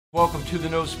Welcome to the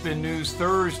No Spin News,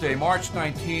 Thursday, March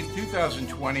 19th,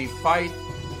 2020. Fight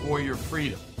for your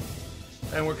freedom.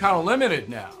 And we're kind of limited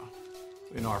now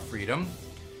in our freedom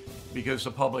because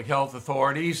the public health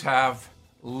authorities have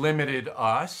limited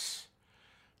us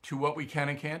to what we can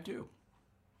and can't do.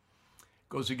 It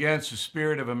goes against the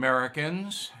spirit of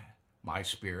Americans, my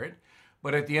spirit.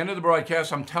 But at the end of the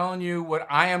broadcast, I'm telling you what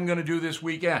I am going to do this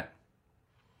weekend.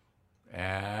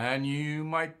 And you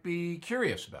might be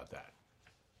curious about that.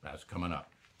 That's coming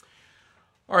up.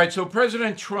 All right, so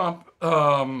President Trump,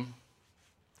 I'm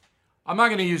not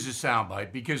going to use the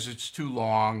soundbite because it's too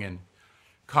long and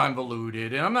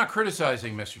convoluted. And I'm not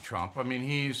criticizing Mr. Trump. I mean,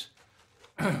 he's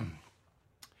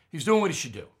doing what he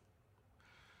should do.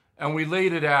 And we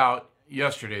laid it out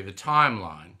yesterday, the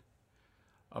timeline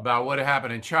about what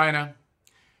happened in China,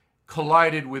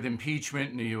 collided with impeachment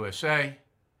in the USA.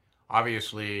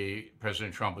 Obviously,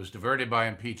 President Trump was diverted by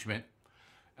impeachment.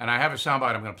 And I have a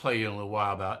soundbite I'm going to play you in a little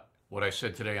while about what I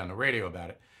said today on the radio about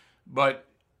it. But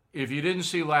if you didn't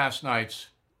see last night's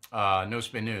No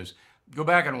Spin News, go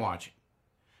back and watch it.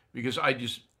 Because I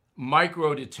just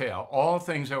micro detail all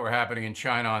things that were happening in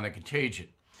China on the contagion.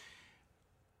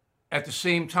 At the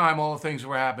same time, all the things that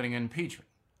were happening in impeachment.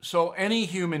 So any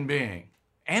human being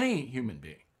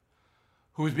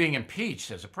who is being impeached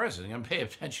as a president, going to pay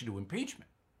attention to impeachment.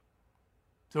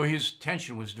 So his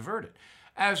attention was diverted.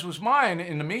 As was mine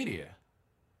in the media.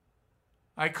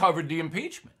 I covered the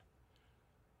impeachment.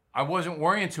 I wasn't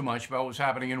worrying too much about what was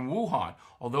happening in Wuhan,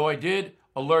 although I did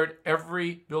alert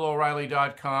every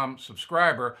BillO'Reilly.com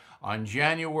subscriber on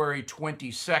January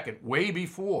 22nd, way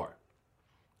before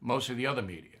most of the other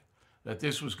media, that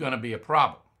this was going to be a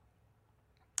problem.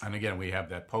 And again, we have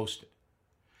that posted.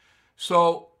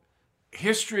 So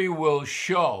history will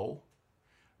show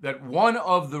that one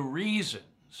of the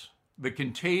reasons the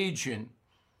contagion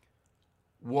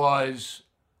was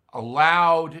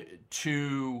allowed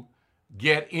to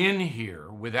get in here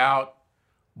without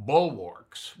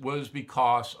bulwarks was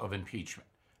because of impeachment.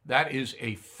 That is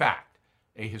a fact,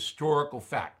 a historical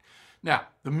fact. Now,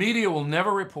 the media will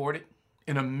never report it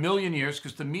in a million years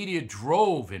because the media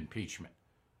drove impeachment.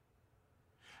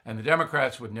 And the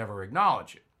Democrats would never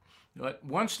acknowledge it. But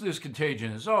once this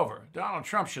contagion is over, Donald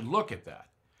Trump should look at that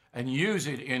and use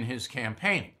it in his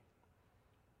campaigning.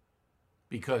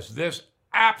 Because this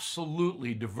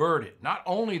absolutely diverted not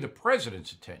only the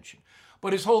president's attention,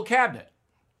 but his whole cabinet.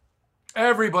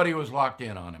 Everybody was locked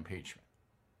in on impeachment.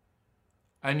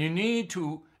 And you need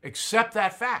to accept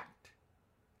that fact.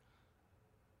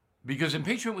 Because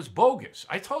impeachment was bogus.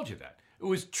 I told you that. It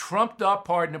was trumped up,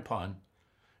 pardon the pun,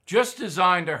 just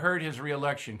designed to hurt his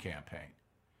reelection campaign.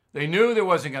 They knew there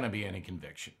wasn't going to be any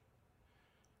conviction.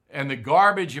 And the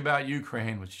garbage about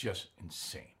Ukraine was just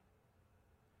insane.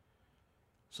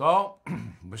 So,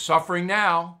 we're suffering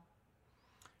now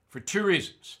for two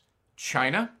reasons.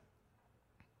 China,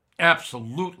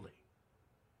 absolutely,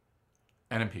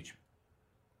 and impeachment.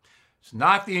 It's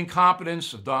not the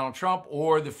incompetence of Donald Trump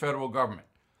or the federal government.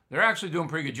 They're actually doing a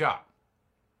pretty good job.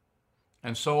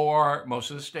 And so are most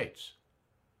of the states.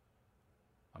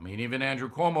 I mean, even Andrew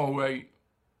Cuomo,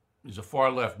 who is a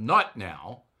far-left nut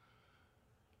now,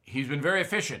 he's been very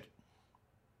efficient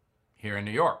here in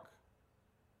New York.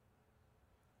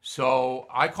 So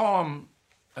I call him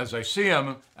as I see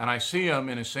him, and I see him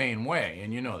in a sane way,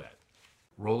 and you know that.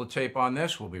 Roll the tape on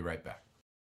this. We'll be right back.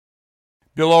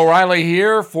 Bill O'Reilly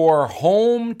here for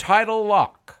Home Title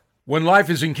Lock. When life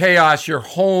is in chaos, your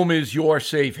home is your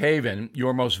safe haven,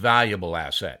 your most valuable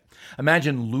asset.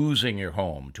 Imagine losing your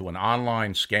home to an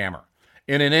online scammer.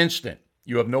 In an instant,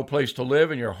 you have no place to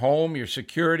live, and your home, your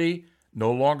security,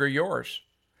 no longer yours.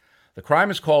 The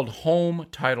crime is called home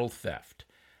title theft.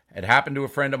 It happened to a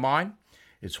friend of mine.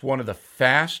 It's one of the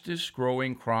fastest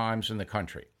growing crimes in the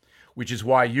country, which is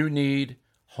why you need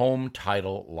Home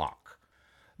Title Lock.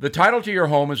 The title to your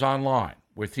home is online,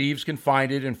 where thieves can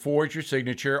find it and forge your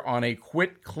signature on a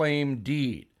quitclaim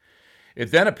deed.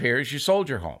 It then appears you sold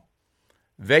your home.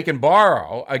 They can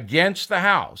borrow against the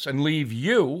house and leave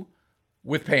you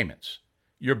with payments.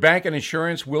 Your bank and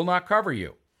insurance will not cover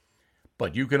you,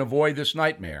 but you can avoid this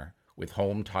nightmare with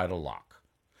Home Title Lock.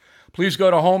 Please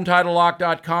go to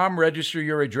HomeTitleLock.com, register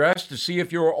your address to see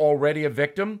if you're already a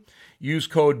victim. Use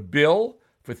code BILL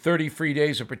for 30 free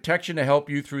days of protection to help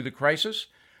you through the crisis.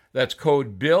 That's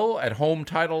code BILL at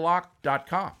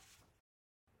HomeTitleLock.com.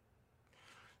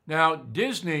 Now,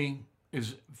 Disney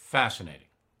is fascinating.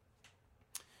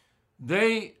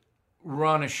 They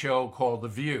run a show called The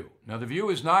View. Now, The View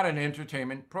is not an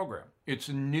entertainment program. It's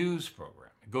a news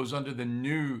program. It goes under the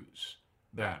news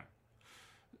banner.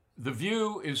 The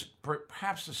View is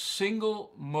perhaps the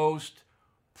single most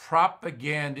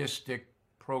propagandistic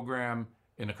program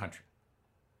in the country.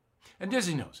 And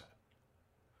Disney knows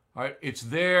that. All right? It's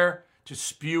there to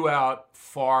spew out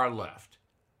far left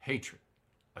hatred.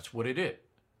 That's what it is.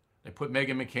 They put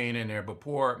Meghan McCain in there, but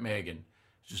poor Meghan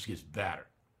just gets battered.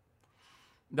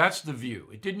 That's the view.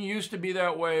 It didn't used to be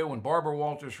that way when Barbara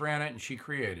Walters ran it and she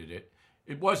created it.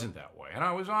 It wasn't that way. And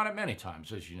I was on it many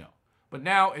times, as you know. But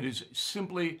now it is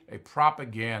simply a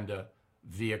propaganda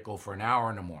vehicle for an hour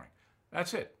in the morning.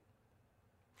 That's it.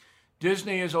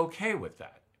 Disney is okay with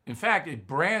that. In fact, it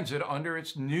brands it under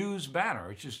its news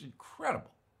banner. It's just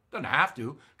incredible. Doesn't have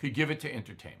to. Could give it to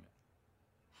entertainment.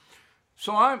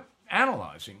 So I'm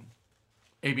analyzing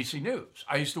ABC News.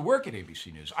 I used to work at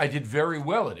ABC News. I did very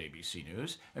well at ABC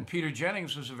News, and Peter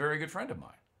Jennings was a very good friend of mine.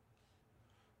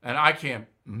 And I can't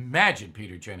imagine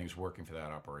Peter Jennings working for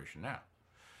that operation now.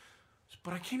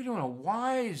 But I keep doing,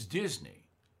 why is Disney,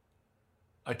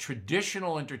 a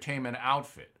traditional entertainment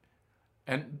outfit,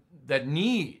 and that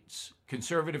needs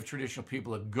conservative traditional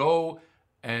people to go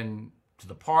and to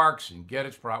the parks and get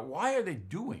its product, why are they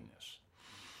doing this?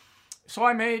 So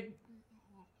I made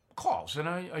calls, and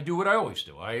I do what I always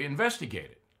do. I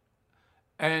investigate it.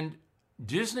 And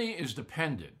Disney is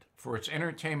dependent for its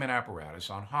entertainment apparatus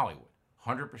on Hollywood,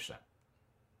 100%.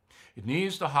 It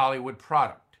needs the Hollywood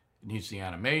product. It needs the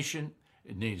animation.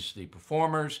 It needs the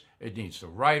performers. It needs the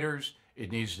writers.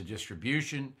 It needs the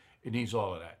distribution. It needs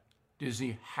all of that.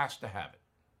 Disney has to have it.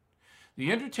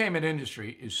 The entertainment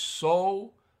industry is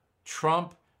so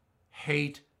Trump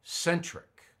hate-centric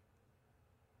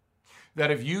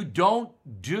that if you don't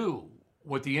do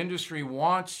what the industry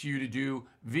wants you to do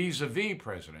vis-a-vis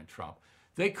President Trump,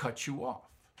 they cut you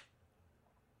off.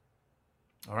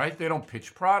 All right? They don't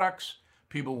pitch products.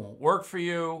 People won't work for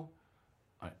you. All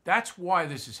right. That's why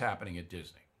this is happening at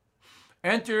Disney.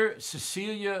 Enter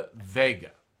Cecilia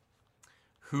Vega,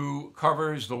 who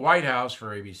covers the White House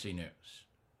for ABC News.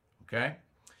 Okay?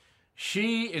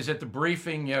 She is at the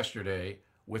briefing yesterday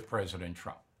with President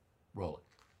Trump. Roll it.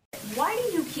 Why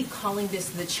do you keep calling this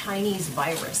the Chinese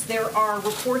virus? There are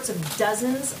reports of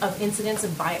dozens of incidents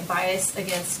of bias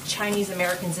against Chinese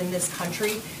Americans in this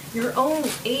country. Your own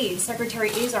aide, Secretary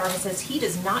Azar, says he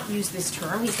does not use this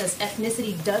term. He says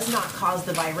ethnicity does not cause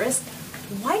the virus.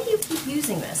 Why do you keep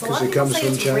using this? A lot of people say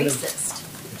it's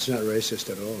racist. It's not racist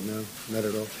at all. No, not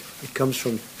at all. It comes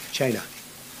from China.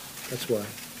 That's why.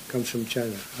 It comes from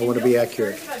China. I want to be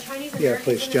accurate. Yeah,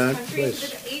 please, John.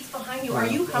 Please.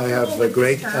 I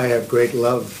have great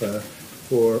love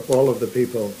for all of the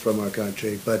people from our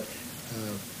country, but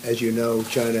as you know,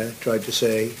 China tried to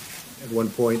say at one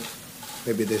point,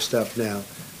 maybe they stopped now,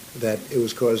 that it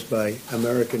was caused by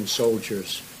American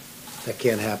soldiers. That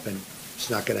can't happen. It's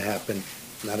not going to happen.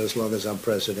 Not as long as I'm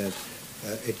president.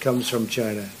 It comes from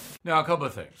China. Now, a couple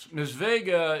of things. Ms.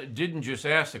 Vega didn't just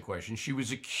ask the question. She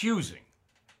was accusing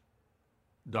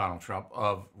Donald Trump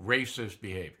of racist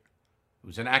behavior. It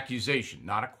was an accusation,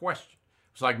 not a question.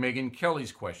 It was like Megyn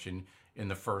Kelly's question in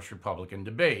the first Republican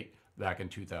debate back in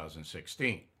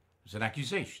 2016. It was an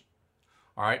accusation.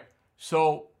 All right?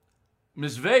 So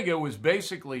Ms. Vega was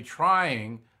basically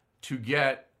trying to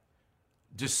get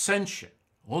dissension.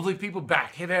 Hold the people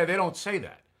back. Hey, they don't say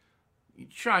that.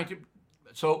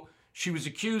 So she was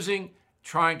accusing,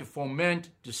 trying to foment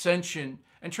dissension,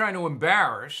 and trying to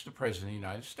embarrass the President of the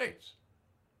United States.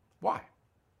 Why?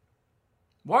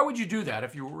 Why would you do that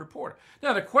if you were a reporter?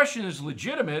 Now, the question is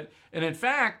legitimate, and in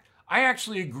fact, I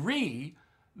actually agree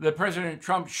that President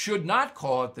Trump should not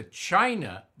call it the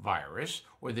China virus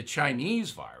or the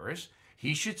Chinese virus.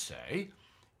 He should say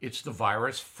it's the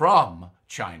virus from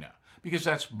China, because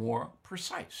that's more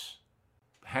precise.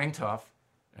 Hang tough,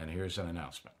 and here's an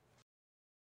announcement.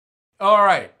 All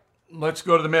right, let's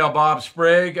go to the mail. Bob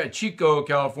Sprague, Chico,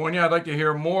 California. I'd like to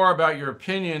hear more about your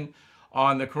opinion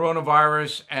on the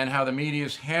coronavirus and how the media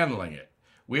is handling it.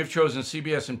 We have chosen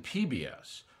CBS and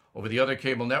PBS over the other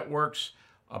cable networks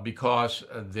because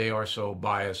they are so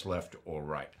biased left or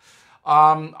right.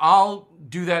 I'll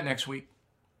do that next week.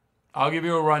 I'll give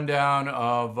you a rundown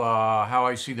of how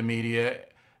I see the media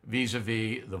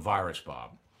vis-a-vis the virus,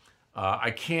 Bob.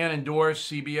 I can't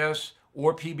endorse CBS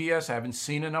or PBS. I haven't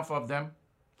seen enough of them.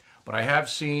 But I have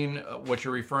seen what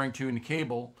you're referring to in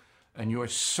cable, and you're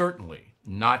certainly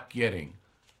not getting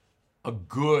a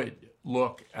good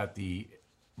look at the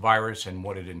virus and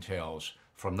what it entails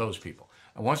from those people.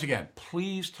 And once again,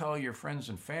 please tell your friends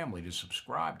and family to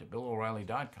subscribe to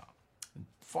BillO'Reilly.com.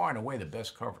 Far and away the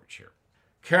best coverage here.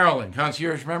 Carolyn,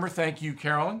 concierge member, thank you,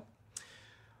 Carolyn.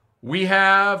 We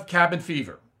have cabin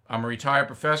fever. I'm a retired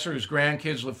professor whose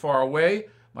grandkids live far away.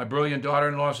 My brilliant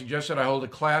daughter-in-law suggested I hold a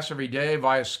class every day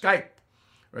via Skype.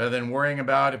 Rather than worrying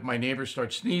about if my neighbor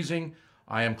starts sneezing,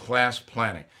 I am class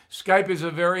planning. Skype is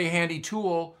a very handy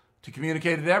tool to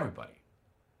communicate with everybody.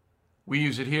 We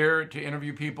use it here to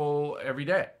interview people every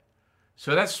day.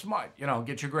 So that's smart.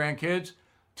 Get your grandkids,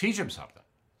 teach them something,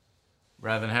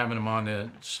 rather than having them on the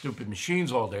stupid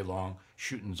machines all day long,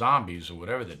 shooting zombies or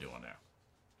whatever they're doing there.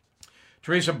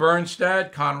 Teresa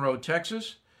Bernstad, Conroe,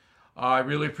 Texas. I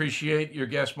really appreciate your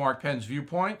guest Mark Penn's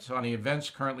viewpoints on the events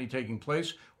currently taking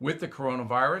place with the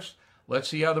coronavirus. Let's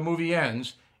see how the movie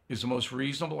ends is the most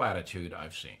reasonable attitude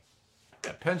I've seen.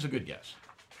 Yeah, Penn's a good guest.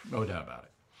 No doubt about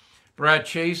it. Brad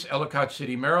Chase, Ellicott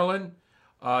City, Maryland.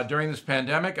 During this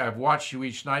pandemic, I've watched you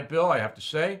each night, Bill, I have to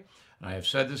say, and I have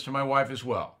said this to my wife as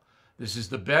well. This is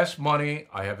the best money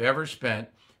I have ever spent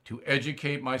to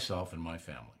educate myself and my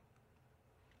family.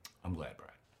 I'm glad,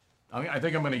 Brad. I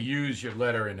think I'm going to use your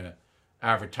letter in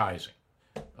advertising,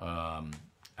 and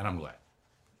I'm glad.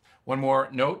 One more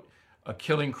note, A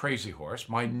Killing Crazy Horse,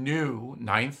 my new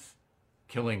 9th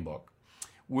killing book,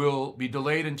 will be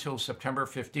delayed until September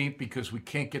 15th because we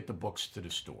can't get the books to the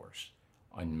stores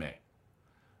in May.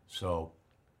 So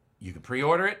you can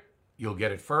pre-order it. You'll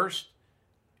get it first.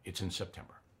 It's in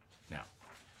September now.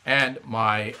 And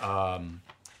my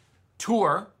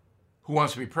tour, Who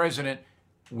Wants to Be President,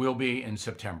 will be in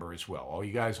September as well. All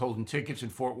you guys holding tickets in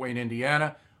Fort Wayne,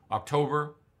 Indiana,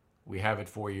 October, we have it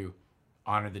for you.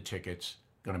 Honor the tickets.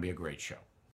 Going to be a great show.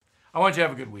 I want you to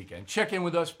have a good weekend. Check in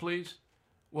with us, please.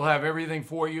 We'll have everything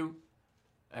for you,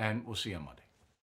 and we'll see you on Monday.